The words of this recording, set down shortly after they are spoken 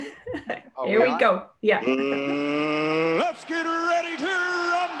Here we go. Yeah. Let's get ready to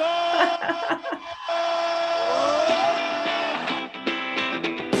rumble.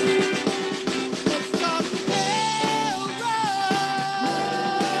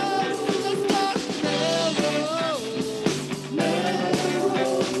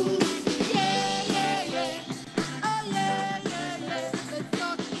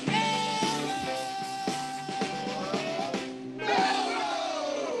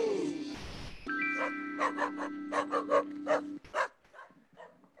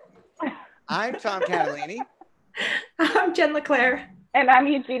 I'm Tom Catalini. I'm Jen LeClaire. And I'm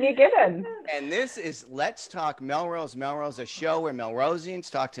Eugenia Gibbons. And this is Let's Talk Melrose. Melrose, a show where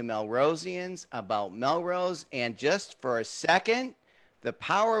Melrosians talk to Melrosians about Melrose. And just for a second, the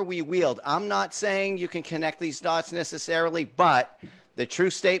power we wield. I'm not saying you can connect these dots necessarily, but the true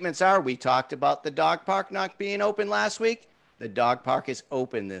statements are we talked about the dog park not being open last week. The dog park is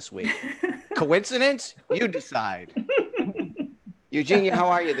open this week. Coincidence? You decide. Eugenia, how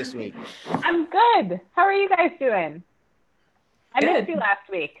are you this week? I'm good. How are you guys doing? I missed you last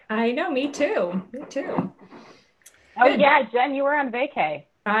week. I know, me too. Me too. Oh yeah, Jen, you were on vacay.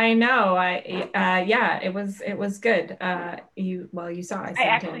 I know. Yeah, it was good. You saw. I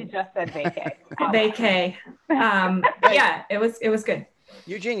actually just said vacay. Vacay. Yeah, it was good.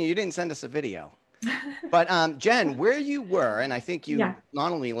 Eugenia, you didn't send us a video. But Jen, where you were, and I think you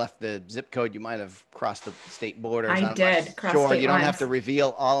not only left the zip code, you might have crossed the state borders. I did. Sure, you don't have to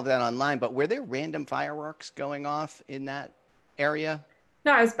reveal all of that online, but were there random fireworks going off in that area?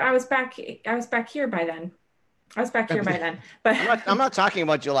 No, I was back here by then. But I'm not talking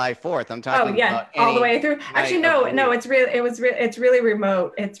about July 4th. I'm talking about all the way through. Actually, no, it's really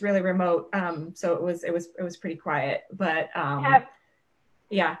remote. It's really remote. So it was pretty quiet, but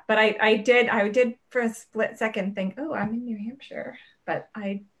yeah, but I did for a split second think, oh, I'm in New Hampshire, but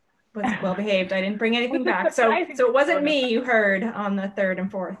I was well behaved. I didn't bring anything back. So it wasn't me you heard on the 3rd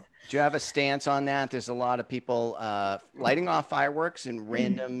and 4th. Do you have a stance on that? There's a lot of people lighting off fireworks in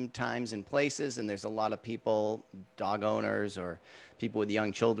random times and places, and there's a lot of people, dog owners or people with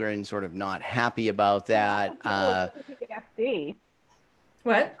young children, sort of not happy about that. PTSD.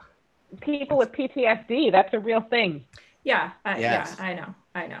 What? People with PTSD. That's a real thing. Yeah. Yes. Yeah, I know.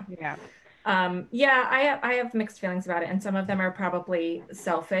 Yeah. I have mixed feelings about it, and some of them are probably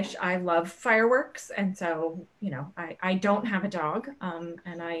selfish. I love fireworks, and so I don't have a dog, and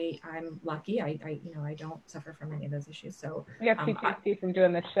I'm lucky. I don't suffer from any of those issues. So we have PTSD from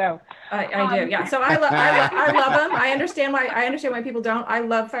doing this show. I do, yeah. So I love them. I understand why people don't. I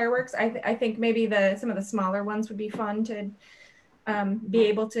love fireworks. I think maybe some of the smaller ones would be fun to be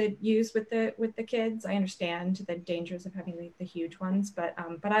able to use with the kids. I understand the dangers of having the huge ones, but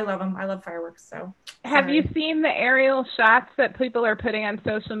I love them. I love fireworks. So have you seen the aerial shots that people are putting on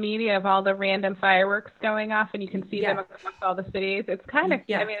social media of all the random fireworks going off, and you can see them across all the cities? It's kind of,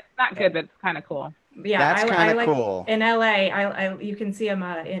 I mean, it's not good, but it's kind of cool. Yeah, that's kind of cool. In LA, you can see them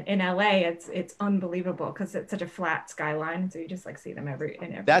in LA. It's unbelievable because it's such a flat skyline, so you just see them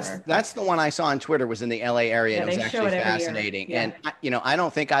everywhere. That's the one I saw on Twitter, was in the LA area. And it was actually fascinating. Yeah. And I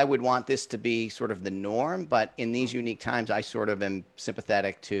don't think I would want this to be sort of the norm, but in these unique times, I sort of am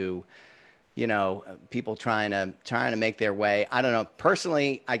sympathetic to, people trying to make their way. I don't know.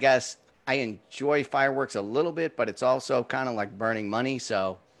 Personally, I guess I enjoy fireworks a little bit, but it's also kind of like burning money.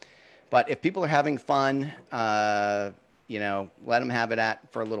 So. But if people are having fun, let them have it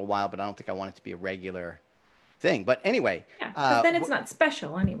for a little while. But I don't think I want it to be a regular thing. But anyway. Yeah, then it's not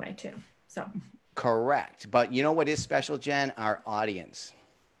special anyway, too. So. Correct. But you know what is special, Jen? Our audience.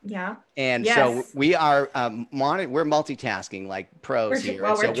 Yeah. And so we are we're multitasking like pros here.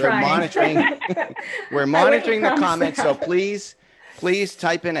 Well, so we're monitoring we're monitoring the comments. So please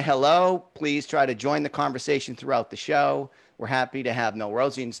type in a hello. Please try to join the conversation throughout the show. We're happy to have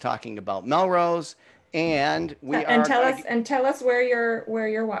Melrosians talking about Melrose, and tell us where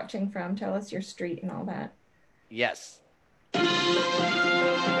you're watching from. Tell us your street and all that. Yes.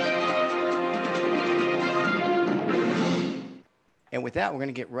 And with that, we're going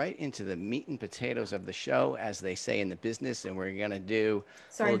to get right into the meat and potatoes of the show, as they say in the business, and we're going to do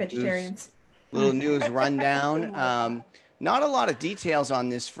vegetarians. Little news rundown. Not a lot of details on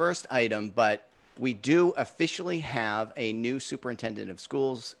this first item, but we do officially have a new superintendent of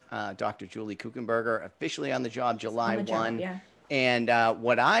schools, Dr. Julie Kuchenberger, officially on the job July 1. Yeah. And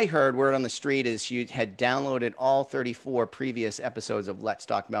what I heard, word on the street, is she had downloaded all 34 previous episodes of Let's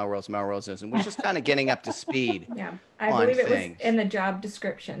Talk Melrose, and was just kind of getting up to speed. Yeah, I believe it was in the job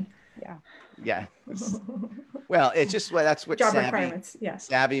description. Yeah. Yeah. Well, it's just that's what job requirements. Yes.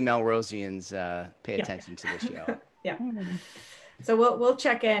 Savvy Melrosians pay attention to the show. Yeah. So we'll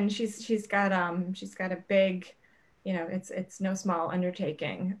check in. She's got a big, you know, it's no small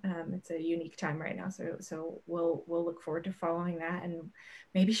undertaking. It's a unique time right now. So we'll look forward to following that, and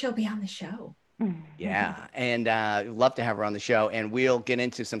maybe she'll be on the show. Yeah, and love to have her on the show, and we'll get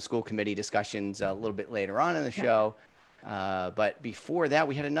into some school committee discussions a little bit later on in the show. But before that,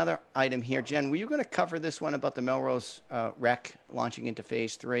 we had another item here. Jen, were you going to cover this one about the Melrose Rec launching into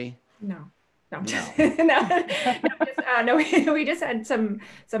phase 3? No. No, we just had some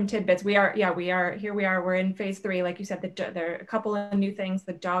tidbits. We are here. We're in phase 3. Like you said, there are a couple of new things.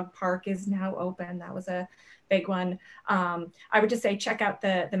 The dog park is now open. That was a big one. I would just say check out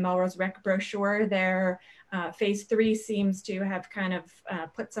the Melrose Rec brochure. Their phase 3 seems to have kind of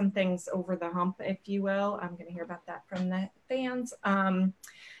put some things over the hump, if you will. I'm going to hear about that from the fans.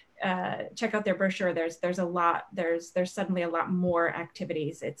 Check out their brochure. There's suddenly a lot more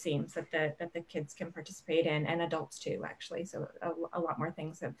activities, it seems, that the kids can participate in, and adults too, actually. So a lot more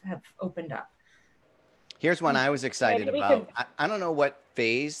things have opened up. Here's one I was excited about. I don't know what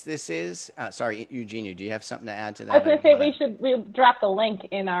phase this is. Sorry, Eugenia, do you have something to add to that? I was going to say we'll drop the link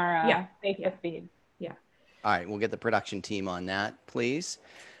in our Facebook feed. Yeah. All right, we'll get the production team on that, please.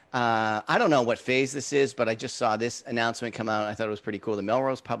 I don't know what phase this is, but I just saw this announcement come out. I thought it was pretty cool. The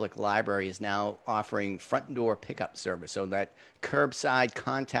Melrose Public Library is now offering front door pickup service. So that curbside,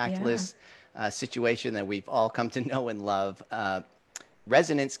 contactless situation that we've all come to know and love.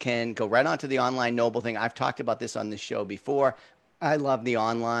 Residents can go right onto the online Noble thing. I've talked about this on this show before. I love the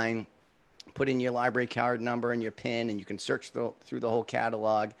online. Put in your library card number and your PIN, and you can search through the whole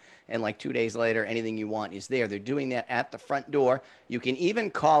catalog. And like 2 days later, anything you want is there. They're doing that at the front door. You can even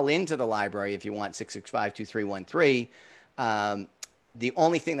call into the library if you want, 665-2313. The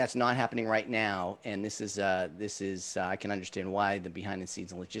only thing that's not happening right now, and this is I can understand why, the behind the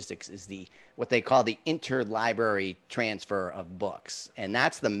scenes logistics, is what they call the interlibrary transfer of books. And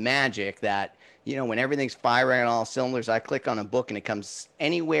that's the magic that, you know, when everything's firing on all cylinders, I click on a book and it comes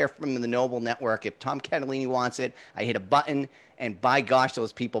anywhere from the Noble network. If Tom Catalini wants it, I hit a button, and by gosh,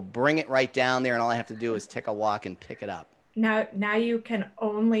 those people bring it right down there, and all I have to do is take a walk and pick it up. Now you can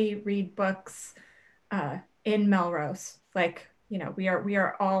only read books in Melrose. Like, you know, we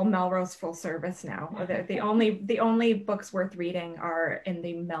are all Melrose full service now. The only books worth reading are in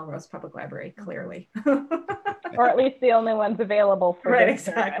the Melrose Public Library, clearly. Or at least the only ones available for right,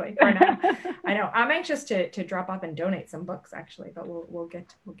 exactly. For now. I know. I'm anxious to drop off and donate some books, actually, but we'll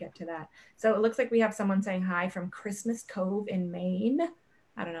get to that. So it looks like we have someone saying hi from Christmas Cove in Maine.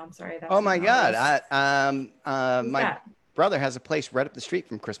 I don't know. I'm sorry. Oh my God. My brother has a place right up the street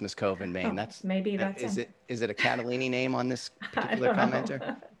from Christmas Cove in Maine. Is it a Catalini name on this particular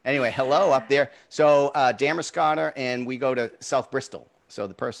commenter? Anyway, hello up there. So Damerscotter, and we go to South Bristol. So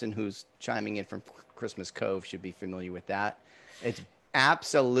the person who's chiming in from Christmas Cove should be familiar with that. It's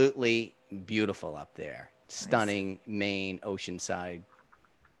absolutely beautiful up there. Stunning Maine oceanside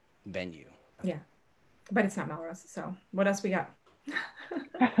venue. Yeah, but it's not Melrose. So what else we got?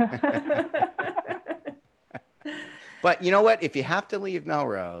 But you know what? If you have to leave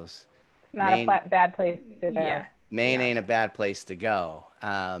Melrose, Maine, a bad place to go. Yeah. Maine ain't a bad place to go.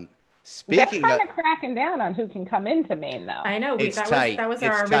 Speaking of cracking down on who can come into Maine, though. I know. That was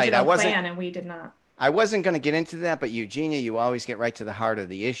our original plan, and we did not. I wasn't going to get into that, but Eugenia, you always get right to the heart of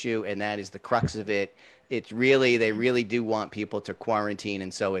the issue, and that is the crux of it. They really do want people to quarantine,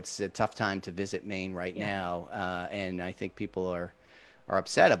 and so it's a tough time to visit Maine right now. And I think people are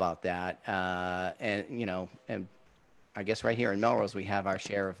upset about that. And you know, and I guess right here in Melrose, we have our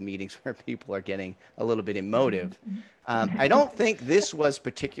share of meetings where people are getting a little bit emotive. I don't think this was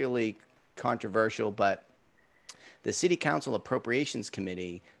particularly controversial, but the City Council Appropriations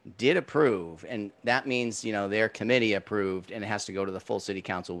Committee did approve, and that means, you know, their committee approved, and it has to go to the full City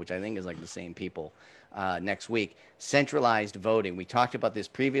Council, which I think is like the same people, next week. Centralized voting. We talked about this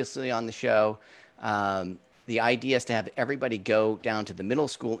previously on the show. The idea is to have everybody go down to the middle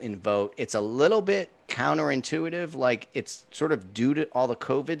school and vote. It's a little bit counterintuitive, like it's sort of due to all the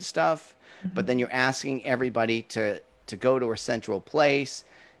COVID stuff, but then you're asking everybody to go to a central place.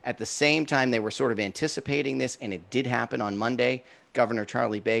 At the same time, they were sort of anticipating this, and it did happen on Monday. Governor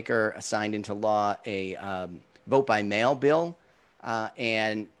Charlie Baker signed into law a vote by mail bill,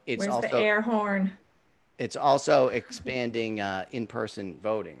 and it's Where's the air horn? It's also expanding in-person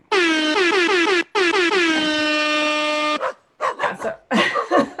voting.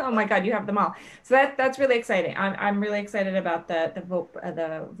 Oh my God, you have them all. So that's really exciting. I'm really excited about the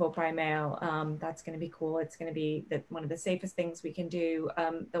vote by mail. That's going to be cool. It's going to be one of the safest things we can do.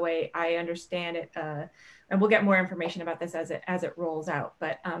 The way I understand it, and we'll get more information about this as it rolls out.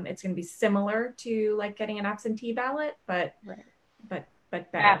 But it's going to be similar to like getting an absentee ballot, but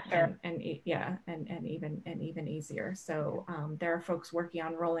better and even easier. So there are folks working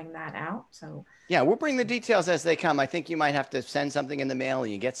on rolling that out. So yeah, we'll bring the details as they come. I think you might have to send something in the mail,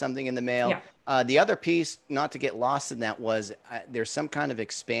 and you get something in the mail. Yeah. The other piece, not to get lost in that, was there's some kind of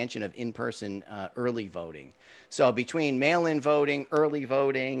expansion of in-person early voting. So between mail-in voting, early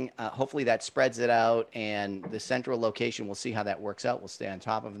voting, hopefully that spreads it out, and the central location, we'll see how that works out. We'll stay on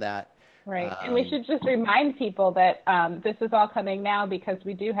top of that. Right. And we should just remind people that this is all coming now because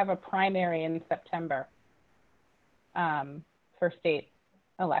we do have a primary in September for state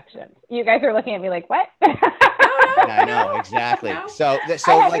elections. You guys are looking at me like, what? I know, exactly. So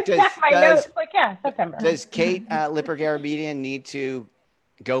like, September. Does Kate Lippert-Garabedian need to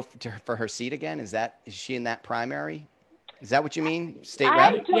go for her seat again? Is she in that primary? Is that what you mean? State rep?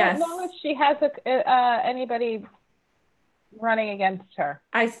 I don't know if she has anybody running against her.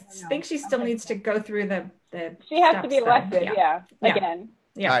 I think she still needs to go through the she has to be elected, again.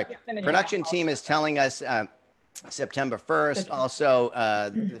 Yeah. All right. Production team is telling us September 1st. Also,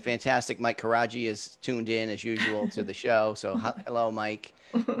 the fantastic Mike Karaji is tuned in as usual to the show. So hello, Mike.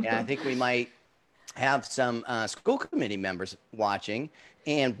 And I think we might have some school committee members watching.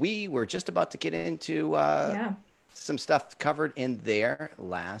 And we were just about to get into some stuff covered in their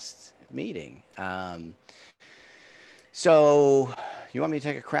last meeting. So you want me to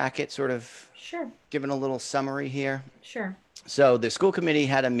take a crack at sort of giving a little summary here? Sure. So the school committee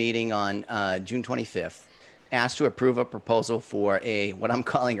had a meeting on June 25th, asked to approve a proposal for what I'm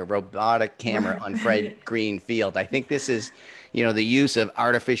calling a robotic camera on Fred Green Field. I think this is, the use of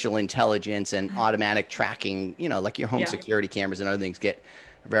artificial intelligence and automatic tracking, like your home security cameras and other things get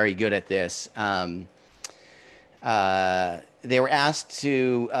very good at this. They were asked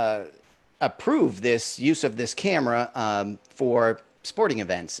to approve this use of this camera for sporting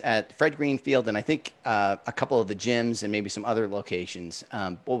events at Fred Green Field and I think a couple of the gyms and maybe some other locations.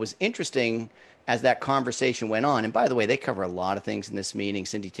 What was interesting as that conversation went on, and by the way, they cover a lot of things in this meeting.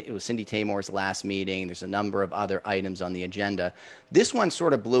 It was Cindy Taymor's last meeting. There's a number of other items on the agenda. This one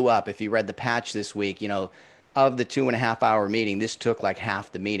sort of blew up. If you read the patch this week, of the 2.5-hour meeting, this took like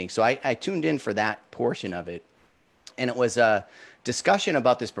half the meeting. So I tuned in for that portion of it. And it was a discussion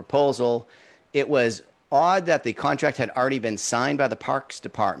about this proposal. It was odd that the contract had already been signed by the Parks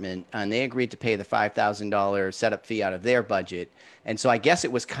Department, and they agreed to pay the $5,000 setup fee out of their budget. And so I guess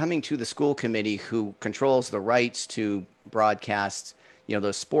it was coming to the school committee, who controls the rights to broadcast,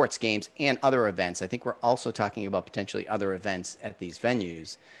 those sports games and other events. I think we're also talking about potentially other events at these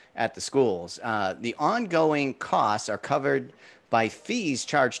venues at the schools. The ongoing costs are covered by fees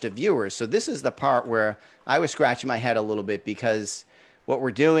charged to viewers. So this is the part where I was scratching my head a little bit, because what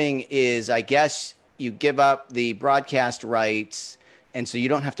we're doing is, I guess, you give up the broadcast rights, and so you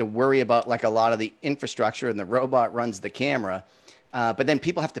don't have to worry about like a lot of the infrastructure, and the robot runs the camera. But then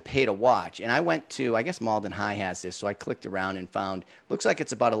people have to pay to watch. And I went to, I guess Malden High has this, so I clicked around and found, looks like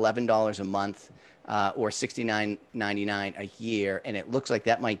it's about $11 a month or $69.99 a year. And it looks like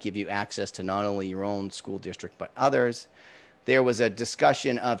that might give you access to not only your own school district, but others. There was a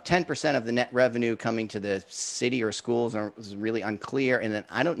discussion of 10% of the net revenue coming to the city or schools. It was really unclear. And then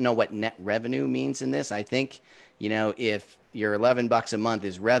I don't know what net revenue means in this. I think, if your $11 a month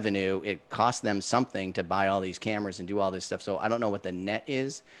is revenue, it costs them something to buy all these cameras and do all this stuff. So I don't know what the net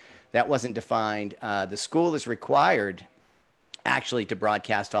is. That wasn't defined. The school is required actually to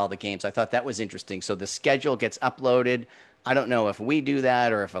broadcast all the games. I thought that was interesting. So the schedule gets uploaded. I don't know if we do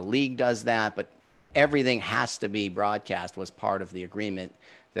that or if a league does that, but everything has to be broadcast was part of the agreement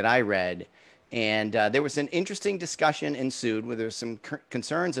that I read. And there was an interesting discussion ensued where there was some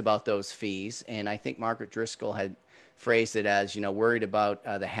concerns about those fees. And I think Margaret Driscoll had phrased it as, worried about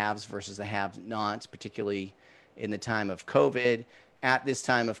the haves versus the have-nots, particularly in the time of COVID. At this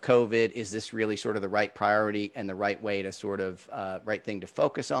time of COVID, is this really sort of the right priority and the right way to sort of right thing to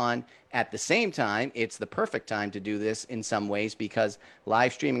focus on? At the same time, it's the perfect time to do this in some ways, because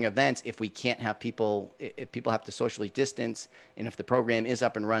live streaming events, if people have to socially distance, and if the program is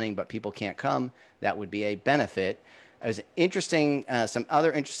up and running but people can't come, that would be a benefit. It was interesting. Some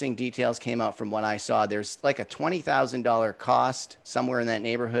other interesting details came out from what I saw. There's like a $20,000 cost somewhere in that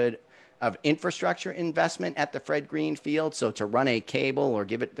neighborhood of infrastructure investment at the Fred Green Field. So to run a cable or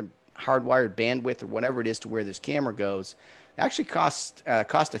give it the hardwired bandwidth or whatever it is to where this camera goes, actually cost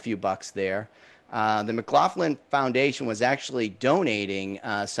a few bucks there. The McLaughlin Foundation was actually donating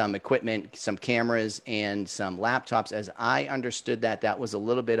some equipment, some cameras, and some laptops. As I understood that was a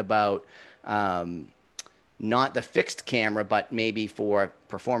little bit about not the fixed camera, but maybe for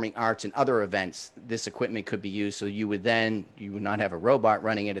performing arts and other events, this equipment could be used. So you would not have a robot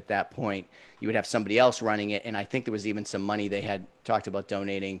running it at that point. You would have somebody else running it. And I think there was even some money they had talked about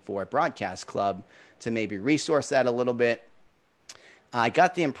donating for a broadcast club to maybe resource that a little bit. I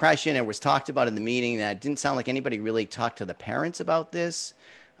got the impression, it was talked about in the meeting, that it didn't sound like anybody really talked to the parents about this.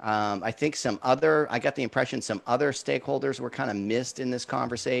 I think I got the impression some other stakeholders were kind of missed in this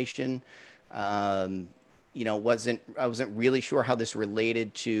conversation. I wasn't really sure how this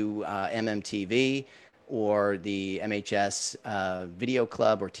related to MMTV or the MHS Video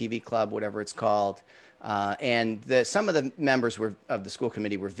Club or TV Club, whatever it's called. And some of the members of the school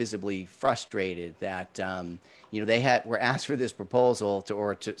committee were visibly frustrated that they were asked for this proposal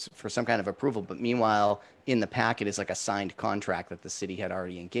for some kind of approval, but meanwhile in the packet is like a signed contract that the city had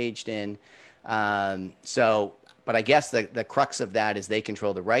already engaged in. But I guess the crux of that is they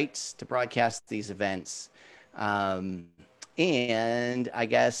control the rights to broadcast these events. And I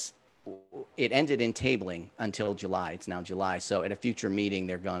guess it ended in tabling until July. It's now July. So at a future meeting,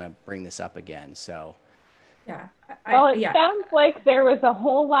 they're going to bring this up again. So, yeah. It sounds like there was a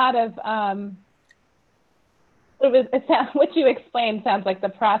whole lot of, what you explained sounds like the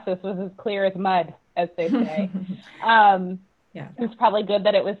process was as clear as mud, as they say. Yeah. It's probably good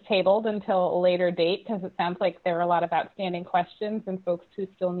that it was tabled until a later date, because it sounds like there are a lot of outstanding questions and folks who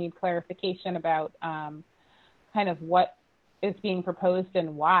still need clarification about kind of what is being proposed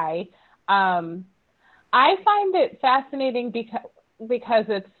and why. I find it fascinating because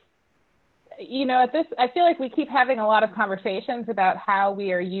it's, I feel like we keep having a lot of conversations about how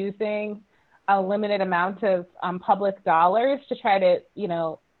we are using a limited amount of public dollars to try to,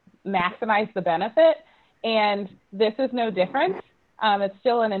 maximize the benefit. And this is no different. It's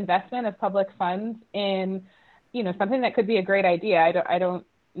still an investment of public funds in, something that could be a great idea. I don't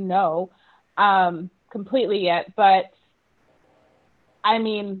know completely yet, but I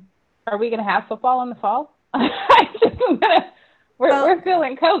mean, are we going to have football in the fall? We're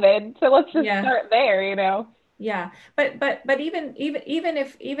feeling COVID, so let's just start there, Yeah, but even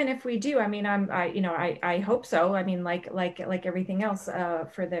if we do, I mean, I hope so. I mean, like everything else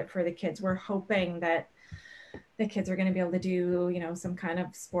for the kids, we're hoping that the kids are going to be able to do, some kind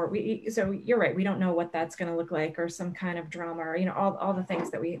of sport. So you're right. We don't know what that's going to look like, or some kind of drama, or, all the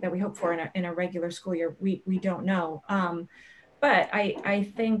things that we hope for in a regular school year. We don't know. But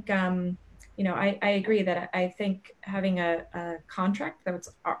I think, I agree that I think having a contract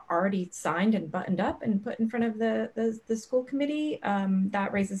that's already signed and buttoned up and put in front of the school committee,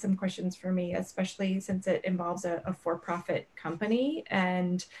 that raises some questions for me, especially since it involves a for-profit company.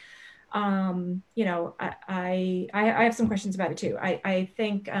 And I have some questions about it too. I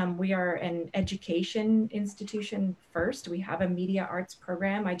think we are an education institution first. We have a media arts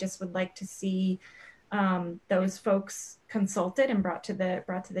program. I just would like to see those folks consulted and brought to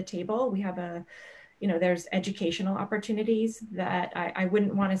the table. We have there's educational opportunities that I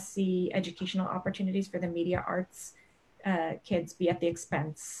wouldn't want to see educational opportunities for the media arts kids be at the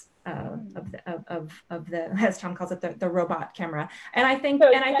expense of the, as Tom calls it, the robot camera. And I think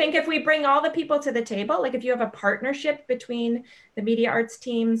if we bring all the people to the table, like if you have a partnership between the media arts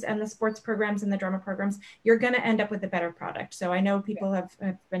teams and the sports programs and the drama programs, you're going to end up with a better product. So I know people have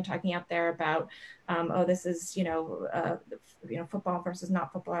been talking out there about, this is, football versus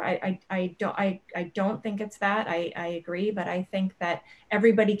not football. I don't think it's that. I agree, but I think that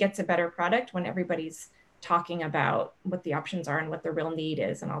everybody gets a better product when everybody's talking about what the options are and what the real need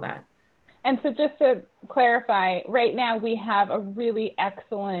is and all that. And so just to clarify, right now we have a really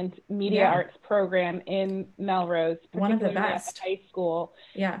excellent media arts program in Melrose, one of the best at the high school.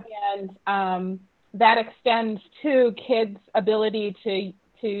 Yeah. And that extends to kids' ability to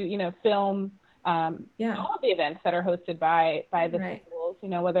film all of the events that are hosted by the schools,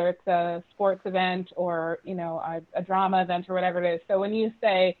 whether it's a sports event or, a drama event or whatever it is. So when you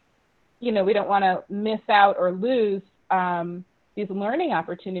say, we don't want to miss out or lose these learning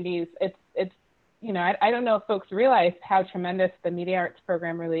opportunities, it's I don't know if folks realize how tremendous the media arts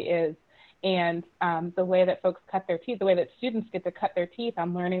program really is, and the way that folks cut their teeth, the way that students get to cut their teeth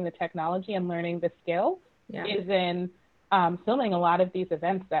on learning the technology and learning the skill is in filming a lot of these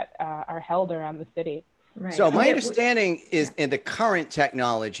events that are held around the city. Right. So my understanding is in the current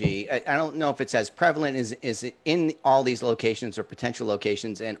technology, I don't know if it's as prevalent is in all these locations or potential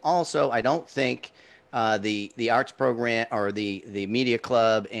locations. And also, I don't think the arts program or the media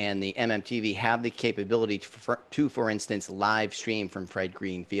club and the MMTV have the capability to, for instance, live stream from Fred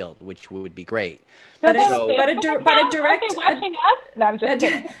Green Field, which would be great. But a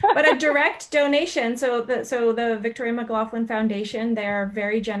direct donation. So the Victoria McLaughlin Foundation, they're a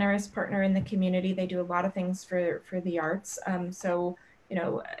very generous partner in the community. They do a lot of things for the arts. So, you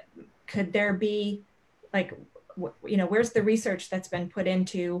know, could there be like, you know, where's the research that's been put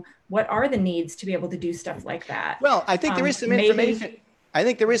into what are the needs to be able to do stuff like that? Well, I think there is some information. I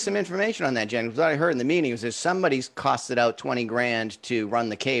think there is some information on that, Jen. Because what I heard in the meeting was there's somebody's costed out $20,000 to run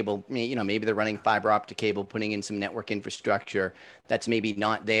the cable. You know, maybe they're running fiber optic cable, putting in some network infrastructure that's maybe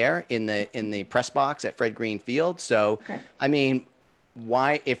not there in the press box at Fred Green Field. So, okay. I mean,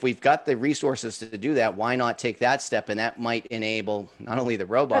 why, if we've got the resources to do that, why not take that step? And that might enable not only the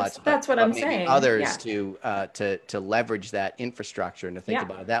robots, that's what I'm saying. Others to leverage that infrastructure and to think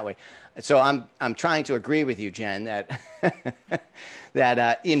about it that way. So I'm trying to agree with you, Jen, that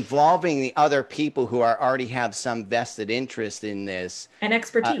that involving the other people who already have some vested interest in this and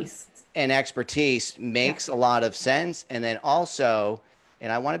expertise makes a lot of sense. And then also, and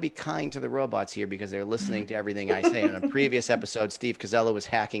I want to be kind to the robots here because they're listening to everything I say. In a previous episode, Steve Cosello was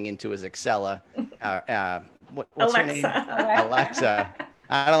hacking into his Excella. What's her name? Alexa.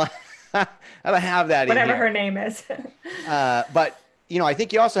 I don't have that. Whatever her name is. But you know, I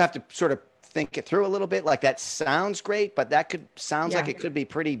think you also have to sort of think it through a little bit. Like that sounds great, but that sounds like it could be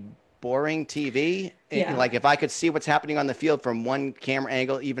pretty boring TV. Yeah. Like if I could see what's happening on the field from one camera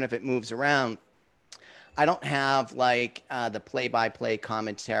angle, even if it moves around. I don't have like the play-by-play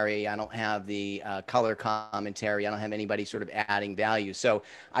commentary. I don't have the color commentary. I don't have anybody sort of adding value. So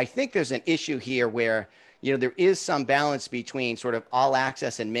I think there's an issue here where, you know, there is some balance between sort of all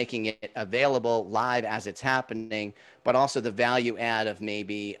access and making it available live as it's happening, but also the value add of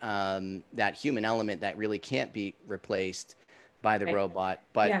maybe that human element that really can't be replaced by the robot.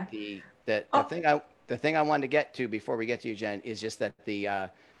 But the thing I wanted to get to before we get to you, Jen, is just that the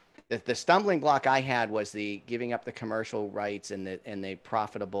stumbling block I had was the giving up the commercial rights and the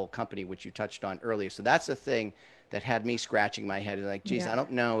profitable company, which you touched on earlier. So that's the thing that had me scratching my head. Like, geez, I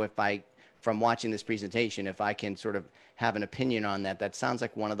don't know if from watching this presentation, if I can sort of have an opinion on that. That sounds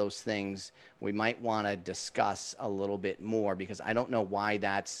like one of those things we might want to discuss a little bit more, because I don't know why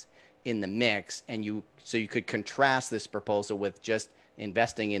that's in the mix. And so you could contrast this proposal with just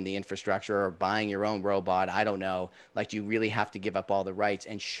investing in the infrastructure or buying your own robot. I don't know. Like, do you really have to give up all the rights?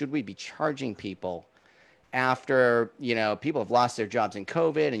 And should we be charging people after, you know, people have lost their jobs in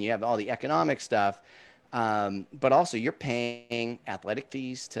COVID and you have all the economic stuff? But also you're paying athletic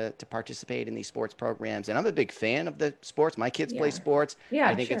fees to participate in these sports programs. And I'm a big fan of the sports. My kids play sports. Yeah,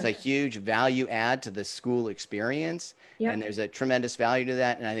 I think it's a huge value add to the school experience. Yep. And there's a tremendous value to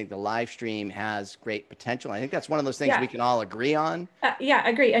that. And I think the live stream has great potential. I think that's one of those things we can all agree on.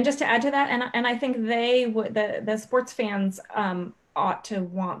 Agree. And just to add to that, and I think the sports fans, ought to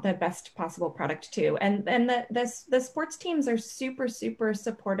want the best possible product too, and the sports teams are super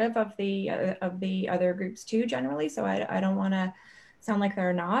supportive of the other groups too, generally. So I don't want to sound like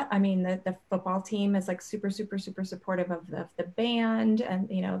they're not. I mean, the football team is like super supportive of the band, and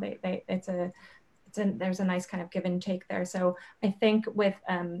you know there's a nice kind of give and take there. So I think with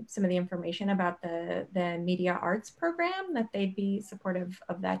some of the information about the media arts program, that they'd be supportive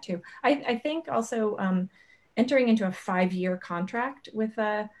of that too. I think also entering into a 5-year contract with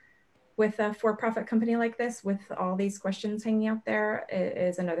a for-profit company like this, with all these questions hanging out there,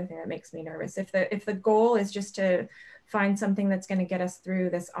 is another thing that makes me nervous. If the goal is just to find something that's going to get us through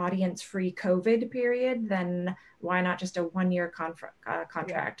this audience-free COVID period, then why not just a 1-year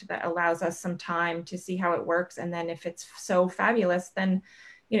contract that allows us some time to see how it works? And then if it's so fabulous, then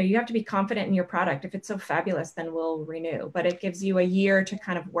you have to be confident in your product. If it's so fabulous, then we'll renew. But it gives you a year to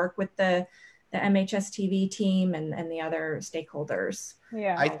kind of work with the MHS-TV team and the other stakeholders.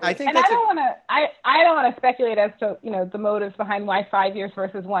 Yeah, I think. And I don't want to speculate as to the motives behind why 5 years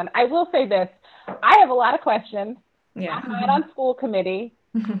versus 1. I will say this: I have a lot of questions. Yeah, I'm not on school committee.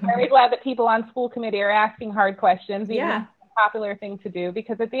 I'm very glad that people on school committee are asking hard questions. Even if it's a popular thing to do,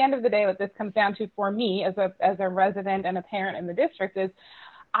 because at the end of the day, what this comes down to for me as a resident and a parent in the district is,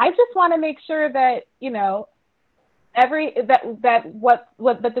 I just want to make sure that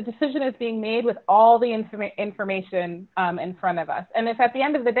that the decision is being made with all the information in front of us. And if at the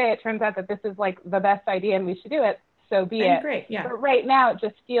end of the day it turns out that this is like the best idea and we should do it, so be it. Great, yeah. But right now it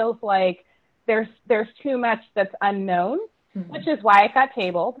just feels like there's too much that's unknown, which is why it got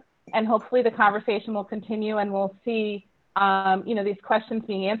tabled. And hopefully the conversation will continue and we'll see these questions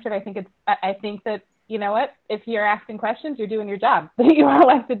being answered. I think that, if you're asking questions, you're doing your job that you are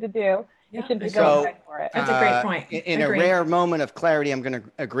elected to do. You should be going for it. That's a great point. In a rare moment of clarity, I'm going to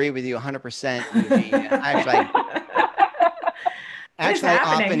agree with you 100%. Actually, I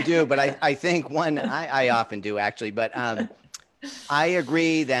often do, but I think I often do actually, but I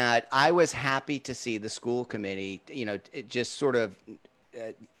agree that I was happy to see the school committee, it just sort of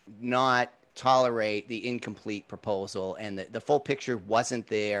not tolerate the incomplete proposal, and the full picture wasn't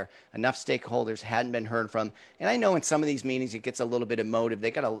there. Enough stakeholders hadn't been heard from. And I know in some of these meetings, it gets a little bit emotive.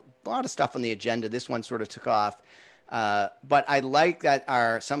 They got a lot of stuff on the agenda. This one sort of took off. But I like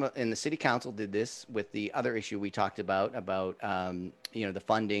that some in the city council did this with the other issue we talked about the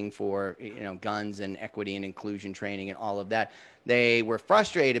funding for guns and equity and inclusion training and all of that. They were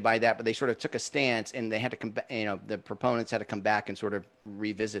frustrated by that, but they sort of took a stance, and they had to come back. The proponents had to come back and sort of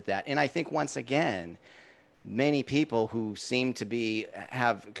revisit that. And I think once again, many people who seem to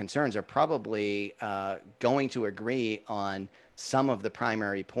have concerns are probably going to agree on some of the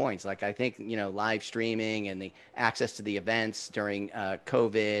primary points. Like I think, live streaming and the access to the events during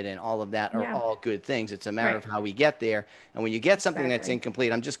COVID and all of that are all good things. It's a matter of how we get there. And when you get something that's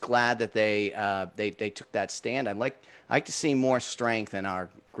incomplete, I'm just glad that they took that stand. I'd like to see more strength in our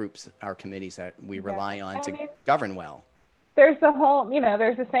groups, our committees that we rely on to govern well. There's the whole,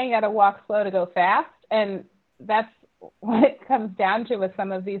 there's a saying, you got to walk slow to go fast. And that's what it comes down to with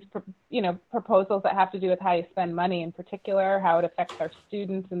some of these, proposals that have to do with how you spend money in particular, how it affects our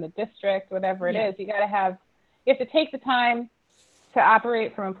students in the district, whatever it is. You have to take the time to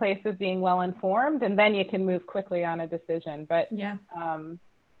operate from a place of being well informed, and then you can move quickly on a decision. But it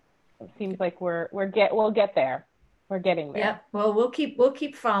seems like we'll get there. We're getting there. Yeah. Well, we'll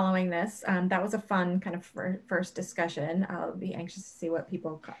keep following this. That was a fun kind of first discussion. I'll be anxious to see what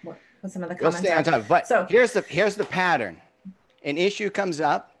some of the comments. We'll stay on top. But here's the pattern. An issue comes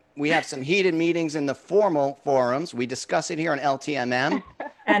up. We have some heated meetings in the formal forums. We discuss it here on LTMM.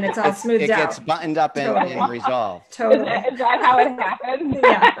 And it's all smoothed out. It gets buttoned up and resolved. Totally. Is that how it happens?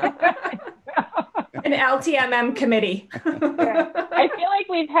 Yeah. An LTMM committee. I feel like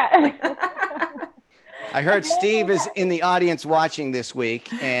we've had... I heard Steve is in the audience watching this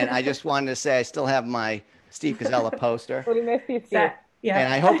week, and I just wanted to say I still have my Steve Koczela poster. We miss you, Steve.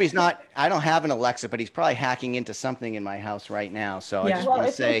 And I hope he's not, I don't have an Alexa, but he's probably hacking into something in my house right now. So I just want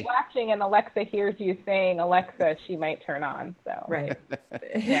to say. If he's watching and Alexa hears you saying Alexa, she might turn on. So. Right.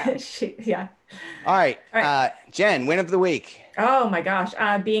 All right. Jen, win of the week. Oh my gosh.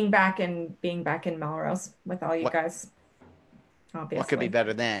 Being back in Melrose with all you guys. Obviously. What could be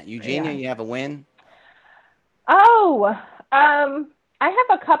better than that? Eugenia, you have a win? Oh, I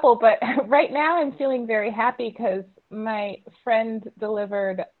have a couple, but right now I'm feeling very happy because my friend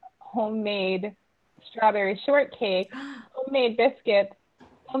delivered homemade strawberry shortcake, homemade biscuits,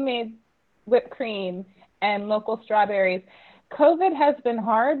 homemade whipped cream, and local strawberries. COVID has been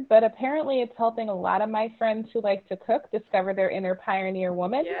hard, but apparently it's helping a lot of my friends who like to cook discover their inner pioneer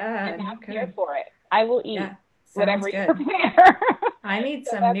woman. Yeah, and I'm here for it. I will eat whatever you good. prepare. I need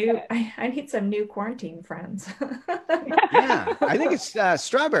some new quarantine friends. Yeah, I think it's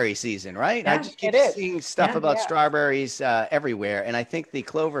strawberry season, right? Yeah, I just keep seeing stuff about strawberries everywhere, and I think the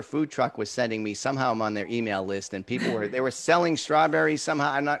Clover food truck was sending me, somehow I'm on their email list, and people were selling strawberries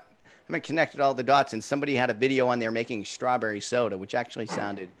somehow. I haven't connected all the dots, and somebody had a video on there making strawberry soda, which actually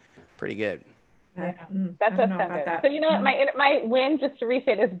sounded pretty good. Yeah, that does sound good. So you know what, my win, just to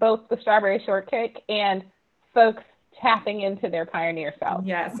restate, is both the strawberry shortcake and folks tapping into their pioneer self.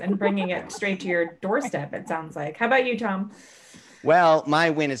 Yes, and bringing it straight to your doorstep, it sounds like. How about you, Tom? Well,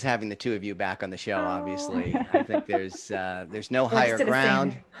 my win is having the two of you back on the show, obviously. I think there's no higher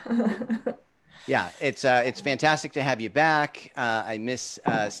ground. Yeah, it's fantastic to have you back. I miss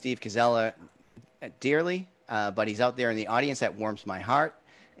Steve Koczela dearly, but he's out there in the audience. That warms my heart.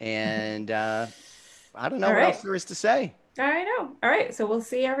 And I don't know what else there is to say. I know. All right, so we'll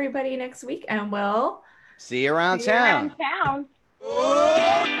see everybody next week, and we'll see you around town.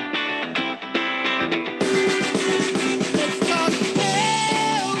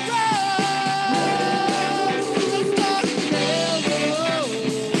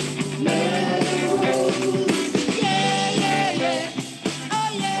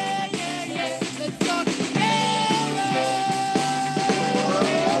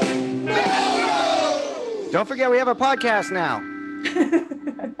 Don't forget, we have a podcast now.